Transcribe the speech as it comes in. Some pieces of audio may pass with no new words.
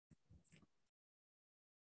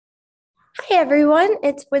Hi everyone,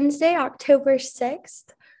 it's Wednesday, October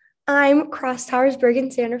 6th. I'm Cross Towers Bergen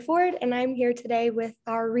Sanderford, and I'm here today with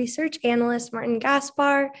our research analyst Martin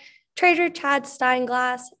Gaspar, trader Chad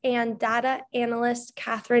Steinglass, and data analyst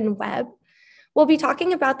Catherine Webb. We'll be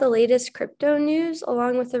talking about the latest crypto news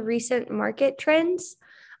along with the recent market trends.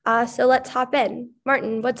 So let's hop in.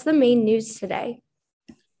 Martin, what's the main news today?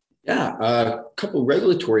 Yeah, a couple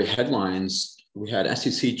regulatory headlines. We had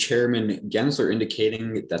SEC Chairman Gensler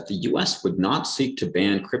indicating that the US would not seek to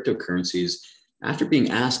ban cryptocurrencies after being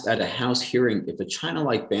asked at a House hearing if a China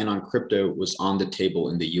like ban on crypto was on the table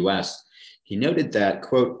in the US. He noted that,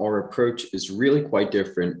 quote, our approach is really quite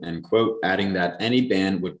different, and, quote, adding that any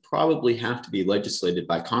ban would probably have to be legislated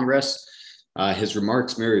by Congress. His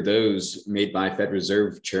remarks mirror those made by Fed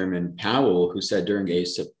Reserve Chairman Powell, who said during a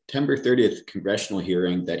September 30th congressional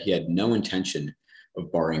hearing that he had no intention of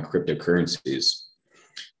barring cryptocurrencies.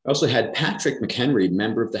 I also had Patrick McHenry,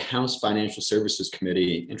 member of the House Financial Services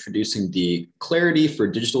Committee, introducing the Clarity for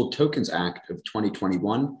Digital Tokens Act of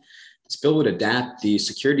 2021. This bill would adapt the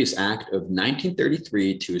Securities Act of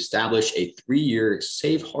 1933 to establish a 3-year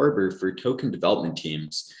safe harbor for token development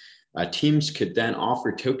teams. Teams could then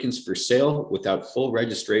offer tokens for sale without full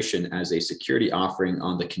registration as a security offering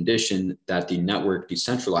on the condition that the network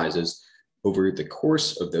decentralizes over the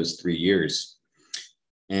course of those 3 years.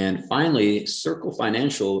 And finally, Circle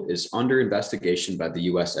Financial is under investigation by the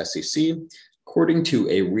US SEC, according to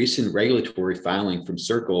a recent regulatory filing from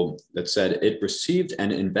Circle that said it received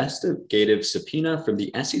an investigative subpoena from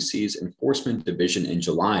the SEC's Enforcement Division in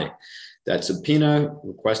July. That subpoena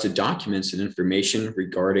requested documents and information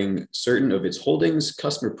regarding certain of its holdings,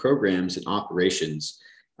 customer programs, and operations.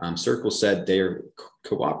 Circle said they are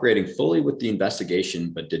cooperating fully with the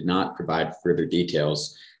investigation, but did not provide further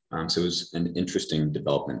details. So it was an interesting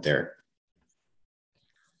development there.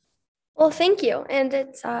 Well, thank you. And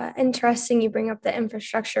it's interesting you bring up the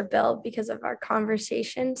infrastructure bill because of our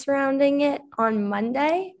conversation surrounding it on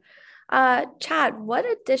Monday. Chad, what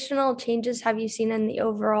additional changes have you seen in the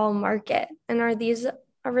overall market? And are these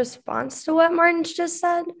a response to what Martin's just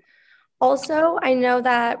said? Also, I know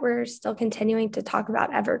that we're still continuing to talk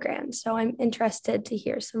about Evergrande, so I'm interested to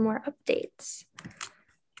hear some more updates.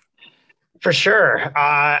 For sure,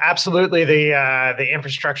 absolutely. The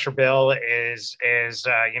infrastructure bill is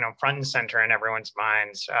front and center in everyone's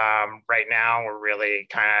minds right now. We're really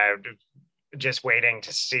kind of just waiting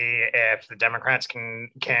to see if the Democrats can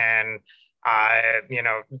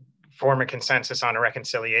form a consensus on a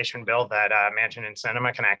reconciliation bill that Manchin and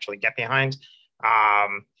Sinema can actually get behind.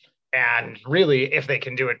 And really, if they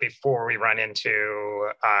can do it before we run into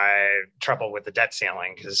trouble with the debt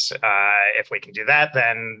ceiling, because if we can do that,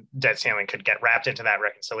 then debt ceiling could get wrapped into that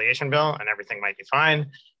reconciliation bill and everything might be fine.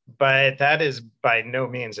 But that is by no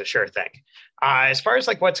means a sure thing. As far as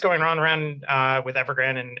like what's going on around with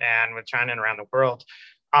Evergrande and with China and around the world,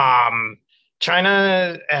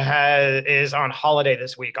 China is on holiday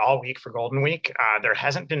this week, all week for Golden Week. There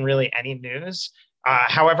hasn't been really any news.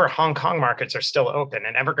 However, Hong Kong markets are still open,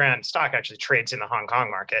 and Evergrande stock actually trades in the Hong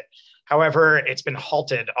Kong market. However, it's been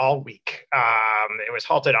halted all week. It was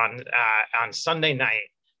halted on Sunday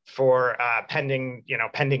night for pending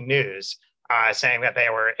news, saying that they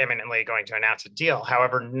were imminently going to announce a deal.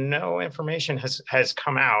 However, no information has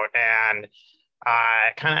come out, and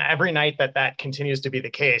kind of every night that continues to be the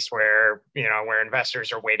case, where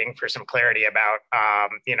investors are waiting for some clarity about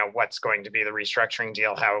what's going to be the restructuring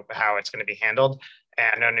deal, how it's going to be handled,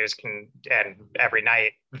 and no news and every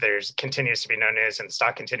night there's continues to be no news and the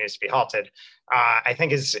stock continues to be halted. I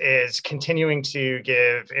think is continuing to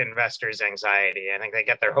give investors anxiety. I think they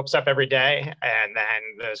get their hopes up every day, and then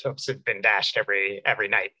those hopes have been dashed every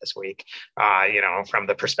night this week. From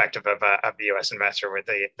the perspective of the U.S. investor, with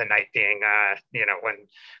the night being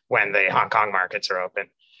when the Hong Kong markets are open.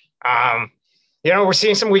 We're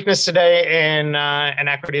seeing some weakness today in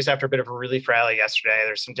equities after a bit of a relief rally yesterday.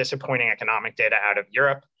 There's some disappointing economic data out of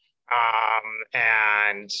Europe,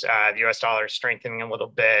 and the U.S. dollar is strengthening a little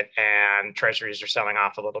bit, and treasuries are selling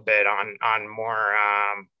off a little bit on more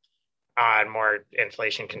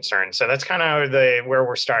inflation concerns. So that's kind of where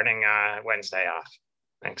we're starting Wednesday off.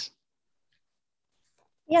 Thanks.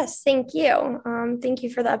 Yes, thank you. Thank you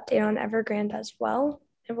for the update on Evergrande as well.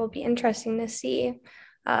 It will be interesting to see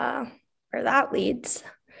where that leads.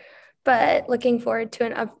 But looking forward to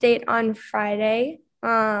an update on Friday.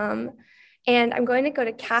 And I'm going to go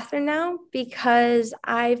to Catherine now because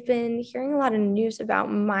I've been hearing a lot of news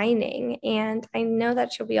about mining, and I know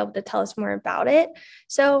that she'll be able to tell us more about it.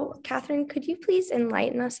 So, Catherine, could you please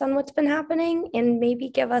enlighten us on what's been happening and maybe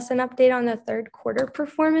give us an update on the third quarter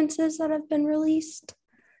performances that have been released?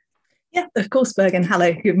 Yeah, of course, Bergen.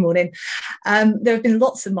 Hello, good morning. There have been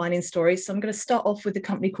lots of mining stories, so I'm going to start off with a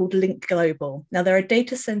company called Link Global. Now, they're a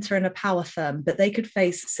data center and a power firm, but they could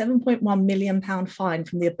face £7.1 million fine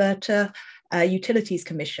from the Alberta Utilities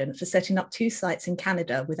Commission for setting up 2 sites in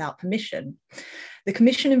Canada without permission. The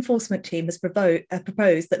commission enforcement team has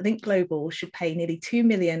proposed that Link Global should pay nearly $2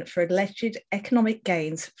 million for alleged economic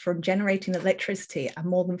gains from generating electricity and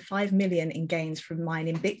more than $5 million in gains from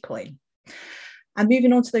mining Bitcoin. And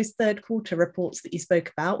moving on to those third quarter reports that you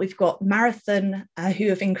spoke about, we've got Marathon, who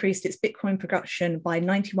have increased its Bitcoin production by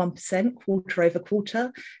 91% quarter over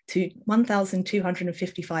quarter to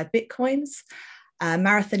 1,255 Bitcoins.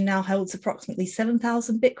 Marathon now holds approximately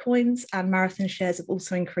 7,000 Bitcoins, and Marathon shares have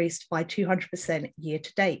also increased by 200% year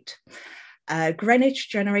to date. Greenwich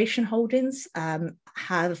Generation Holdings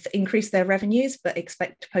have increased their revenues, but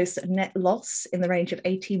expect to post a net loss in the range of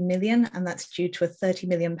 18 million, and that's due to a £30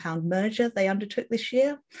 million merger they undertook this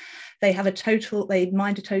year. They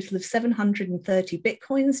mined a total of 730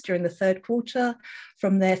 Bitcoins during the third quarter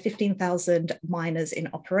from their 15,000 miners in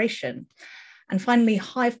operation. And finally,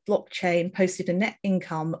 Hive Blockchain posted a net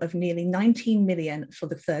income of nearly 19 million for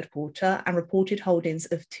the third quarter and reported holdings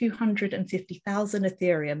of 250,000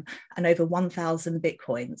 Ethereum and over 1,000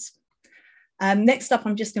 Bitcoins. Next up,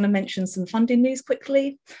 I'm just going to mention some funding news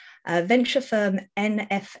quickly. Venture firm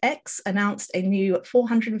NFX announced a new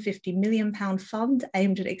 £450 million fund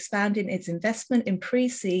aimed at expanding its investment in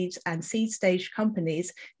pre-seed and seed stage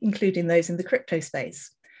companies, including those in the crypto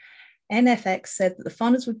space. NFX said that the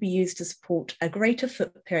funds would be used to support a greater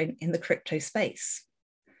footprint in the crypto space.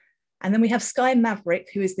 And then we have Sky Maverick,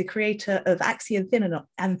 who is the creator of Axie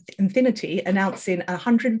Infinity, announcing a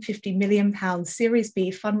 £150 million Series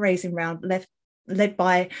B fundraising round led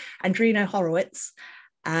by Andreessen Horowitz.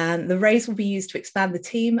 And the raise will be used to expand the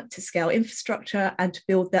team, to scale infrastructure, and to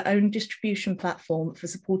build their own distribution platform for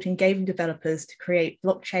supporting gaming developers to create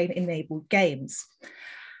blockchain-enabled games.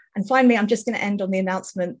 And finally, I'm just going to end on the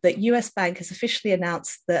announcement that US Bank has officially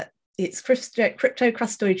announced that its crypto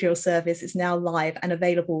custodial service is now live and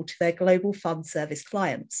available to their global fund service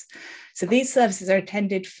clients. So these services are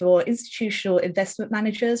intended for institutional investment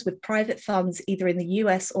managers with private funds either in the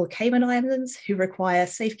US or Cayman Islands who require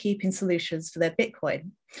safekeeping solutions for their Bitcoin.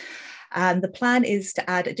 And the plan is to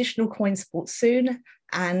add additional coin support soon.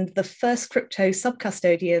 And the first crypto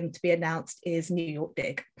sub-custodian to be announced is New York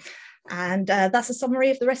Dig. And that's a summary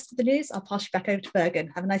of the rest of the news. I'll pass you back over to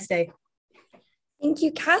Bergen. Have a nice day. Thank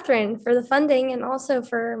you, Catherine, for the funding and also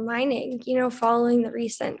for mining. Following the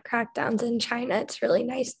recent crackdowns in China, it's really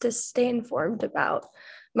nice to stay informed about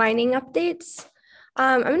mining updates.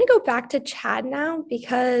 I'm going to go back to Chad now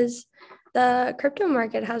because the crypto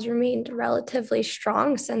market has remained relatively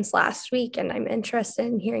strong since last week, and I'm interested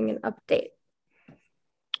in hearing an update.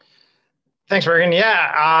 Thanks, Bergen.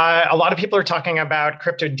 Yeah, a lot of people are talking about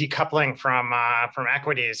crypto decoupling from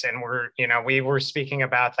equities, and we were speaking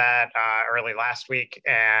about that early last week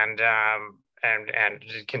and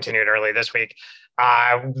continued early this week.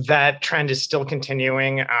 That trend is still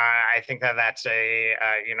continuing. I think that's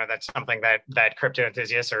that's something that crypto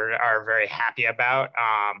enthusiasts are very happy about.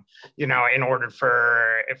 In order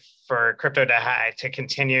for crypto to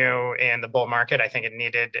continue in the bull market, I think it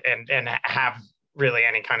needed and have really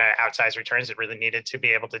any kind of outsized returns. It really needed to be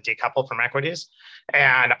able to decouple from equities.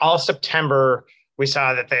 And all September, we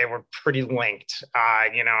saw that they were pretty linked.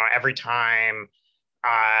 Every time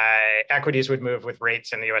equities would move with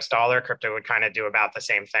rates in the US dollar, crypto would kind of do about the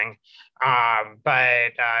same thing.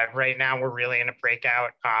 But right now we're really in a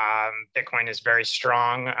breakout. Bitcoin is very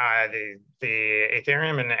strong. The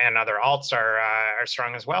Ethereum and other alts are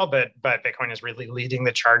strong as well, but Bitcoin is really leading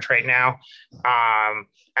the charge right now.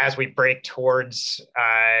 As we break towards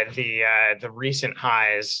the recent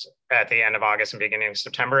highs at the end of August and beginning of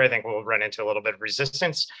September, I think we'll run into a little bit of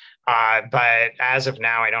resistance. But as of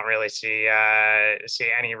now, I don't really see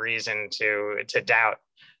any reason to doubt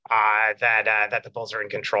that the bulls are in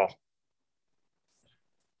control.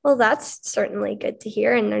 Well, that's certainly good to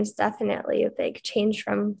hear. And there's definitely a big change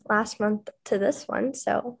from last month to this one.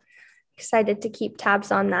 So excited to keep tabs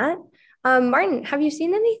on that. Martin, have you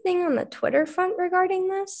seen anything on the Twitter front regarding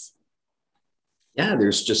this? Yeah,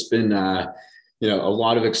 there's just been a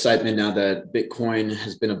lot of excitement now that Bitcoin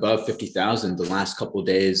has been above 50,000 the last couple of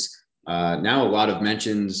days. Now a lot of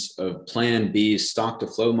mentions of Plan B stock to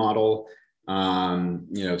flow model.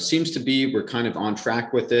 Seems to be we're kind of on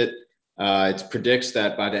track with it. It predicts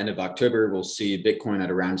that by the end of October, we'll see Bitcoin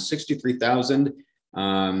at around 63,000.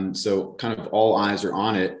 So kind of all eyes are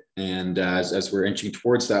on it. And as we're inching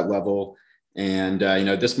towards that level, and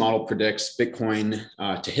this model predicts Bitcoin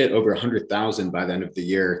to hit over 100,000 by the end of the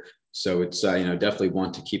year. So it's definitely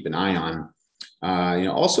one to keep an eye on.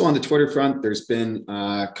 Also on the Twitter front, there's been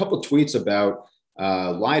a couple of tweets about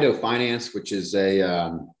Lido Finance, which is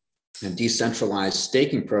a decentralized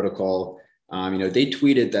staking protocol. They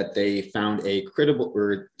tweeted that they found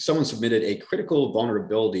someone submitted a critical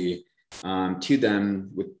vulnerability to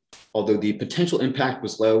them, although the potential impact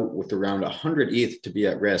was low, with around 100 ETH to be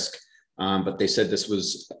at risk. But they said this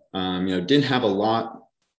was, didn't have a lot,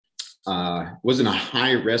 wasn't a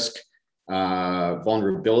high risk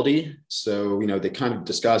vulnerability. So, they kind of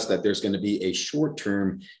discussed that there's going to be a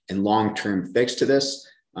short-term and long-term fix to this.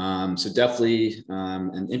 So definitely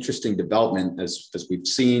an interesting development as we've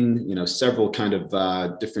seen, several kind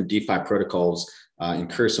of different DeFi protocols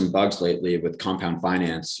incur some bugs lately, with Compound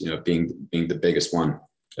Finance, being the biggest one.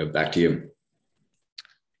 So back to you.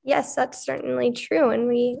 Yes, that's certainly true. And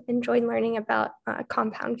we enjoyed learning about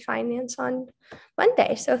Compound Finance on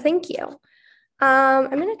Monday. So thank you. I'm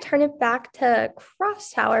going to turn it back to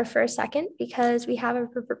Crosstower for a second, because we have a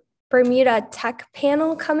Bermuda Tech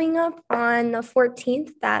panel coming up on the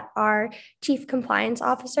 14th that our Chief Compliance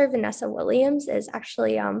Officer, Vanessa Williams, is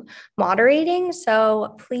actually moderating.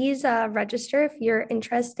 So please register if you're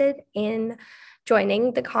interested in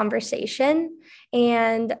joining the conversation.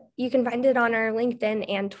 And you can find it on our LinkedIn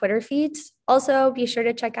and Twitter feeds. Also, be sure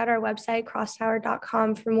to check out our website,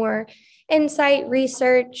 crosstower.com, for more insight,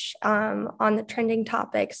 research on the trending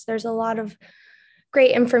topics. There's a lot of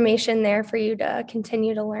great information there for you to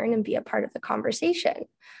continue to learn and be a part of the conversation.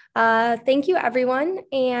 Thank you, everyone.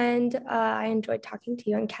 And I enjoyed talking to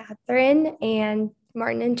you and Catherine and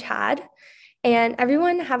Martin and Chad. And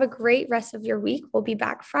everyone, have a great rest of your week. We'll be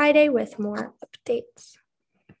back Friday with more updates.